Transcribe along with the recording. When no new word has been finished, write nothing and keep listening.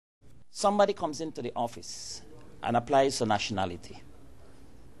Somebody comes into the office and applies for nationality.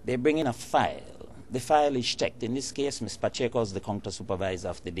 They bring in a file. The file is checked. In this case, Ms. Pacheco is the counter supervisor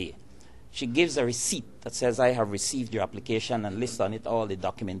of the day. She gives a receipt that says, I have received your application, and lists on it all the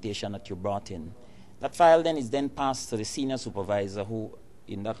documentation that you brought in. That file then is then passed to the senior supervisor, who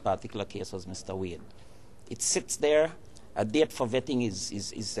in that particular case was Mr. Wade. It sits there. A date for vetting is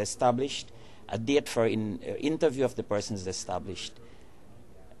established. A date for interview of the person is established.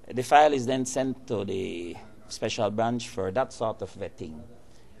 The file is then sent to the special branch for that sort of vetting.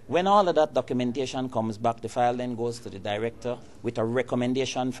 When all of that documentation comes back, the file then goes to the director with a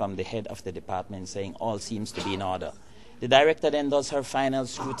recommendation from the head of the department saying all seems to be in order. The director then does her final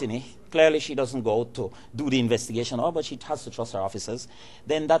scrutiny. Clearly, she doesn't go out to do the investigation, but she has to trust her officers.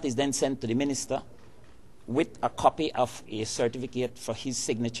 Then that is then sent to the minister with a copy of a certificate for his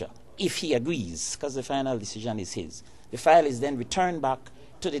signature, if he agrees, because the final decision is his. The file is then returned back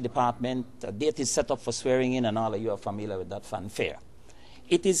to the department. A date is set up for swearing in, and all of you are familiar with that fanfare.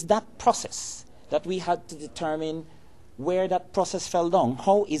 It is that process that we had to determine where that process fell down.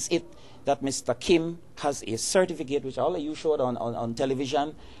 How is it that Mr. Kim has a certificate, which all of you showed on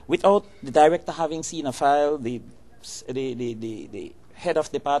television, without the director having seen a file, the head of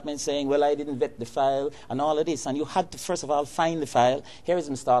department saying, well, I didn't vet the file, and all of this. And you had to, first of all, find the file. Here is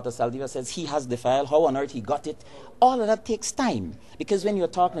Mr. Arthur Saldiva says he has the file. How on earth he got it? All of that takes time. Because when you're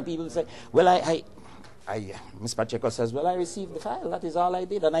talking to people, say, well, Ms. Pacheco says, well, I received the file. That is all I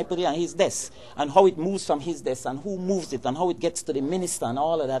did. And I put it on his desk. And how it moves from his desk, and who moves it, and how it gets to the minister, and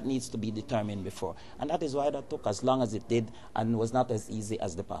all of that needs to be determined before. And that is why that took as long as it did and was not as easy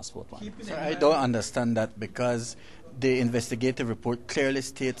as the passport one. So I don't understand that, because the investigative report clearly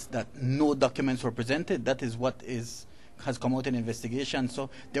states that no documents were presented. That is what has come out in investigation. So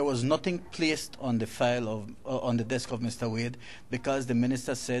there was nothing placed on the file of on the desk of Mr. Wade, because the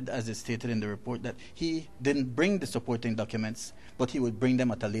minister said, as is stated in the report, that he didn't bring the supporting documents, but he would bring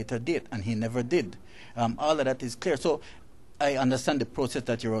them at a later date, and he never did. All of that is clear. So I understand the process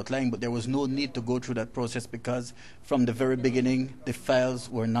that you're outlining, but there was no need to go through that process, because from the very beginning, the files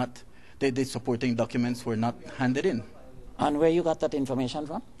were not, the supporting documents were not handed in. And where you got that information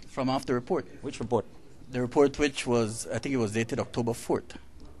from? From off the report. Which report? The report, which was, I think it was dated October 4th.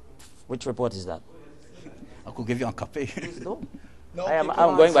 Which report is that? I could give you a copy. No. No,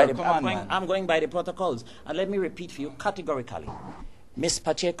 I'm going by the protocols. And let me repeat for you categorically. Ms.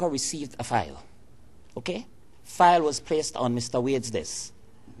 Pacheco received a file. Okay? File was placed on Mr. Wade's desk.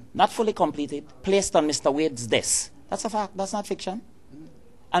 Not fully completed, placed on Mr. Wade's desk. That's a fact. That's not fiction.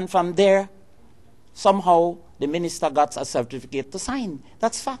 And from there, somehow the minister got a certificate to sign.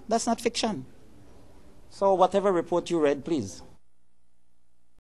 That's fact. That's not fiction. So whatever report you read, please.